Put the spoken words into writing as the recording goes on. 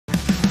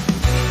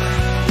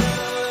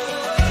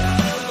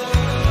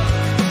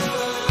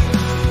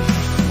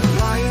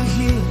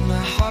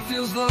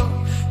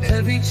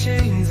heavy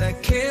chains I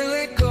can't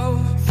let go.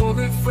 For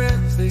good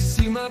friends, they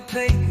see my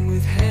pain.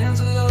 With hands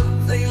of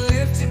love, they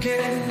lift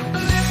again.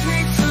 Lift me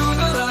to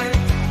the light,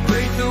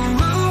 break the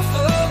roof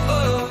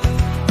above.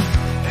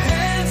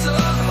 Hands of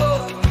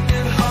hope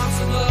and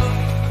hearts of love.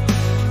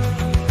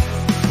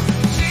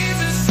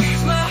 Jesus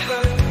sees my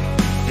hurt,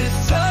 His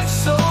touch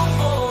so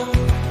warm.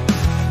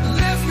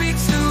 Lift me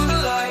to the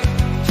light,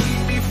 keep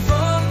me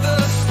from the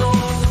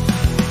storm.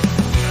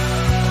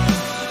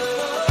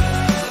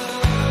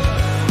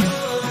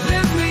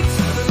 Lift me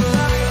to the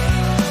light,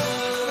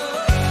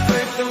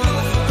 break the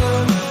roof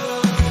above.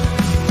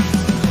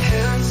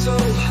 Hands so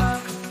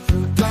high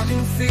through dark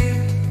and fear.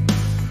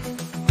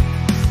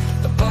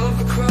 Above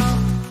the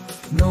crowd,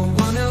 no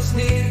one else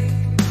near.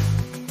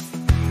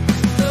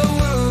 The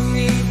world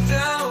me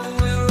down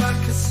where I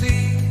can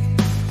see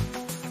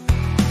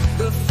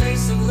the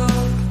face of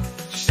love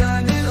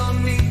shining on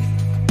me.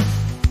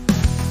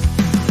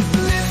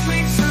 Lift me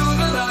to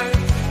the light,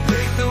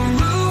 break the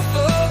roof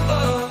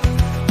above.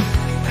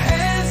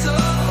 Hands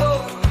of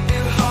hope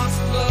and hearts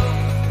of love.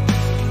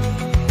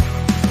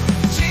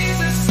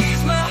 Jesus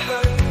sees my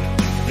hurt,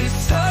 His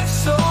touch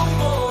so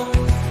warm.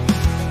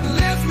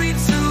 Lift me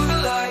to the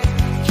light,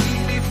 keep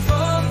me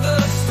from the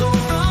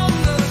storm.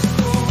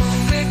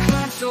 They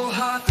climb so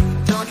high,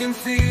 dark and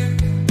fear.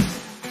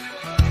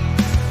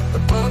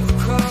 Above the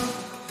crowd,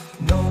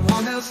 no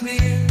one else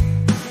near.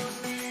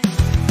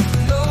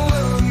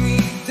 Lower me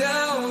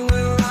down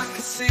where I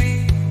can see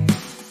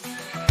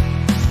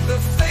the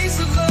face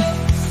of love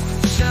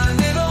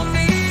shining on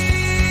me.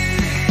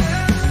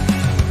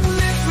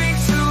 Lift me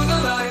to the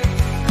light,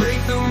 break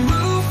the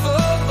roof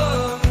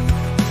above.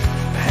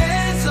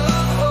 Hands of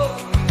hope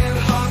and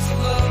hearts of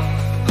love,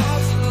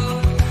 hearts of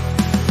love.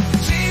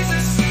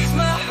 Jesus sees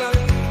my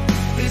hurt,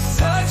 His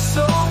touch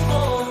so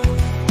warm.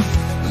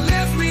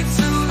 Lift me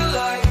to the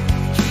light,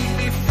 keep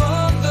me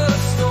from the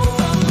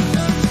storm.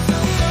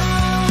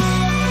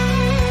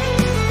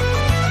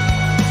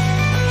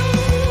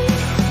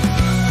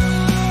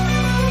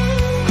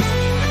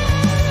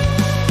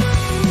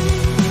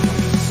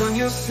 Son,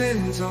 your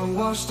sins are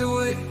washed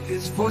away.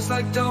 His voice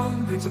like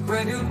dawn brings a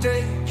brand new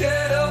day.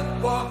 Get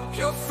up, walk,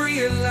 you're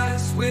free at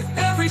last. With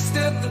every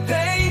step the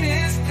pain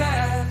is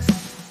past.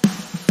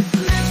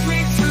 Lift me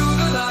to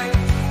the light,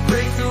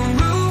 break the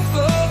roof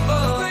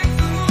above.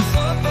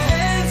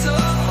 Hands of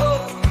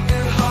hope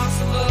and hearts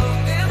of love,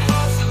 and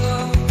hearts of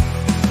love.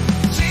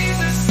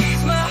 Jesus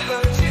sees my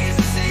hurt, His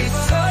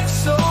touch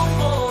so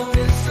warm.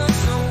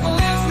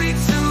 Lift me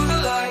to the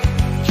light,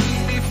 keep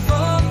me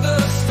from the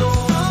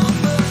storm.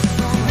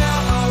 Now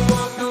I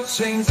walk, no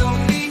chains on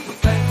me. With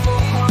thankful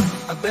heart,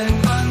 I bend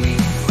my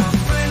knee. My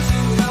friends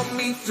who help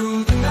me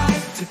through the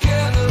night.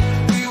 Together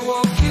we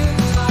walk in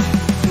the light.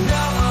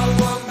 Now I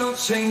walk, no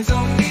chains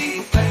on me.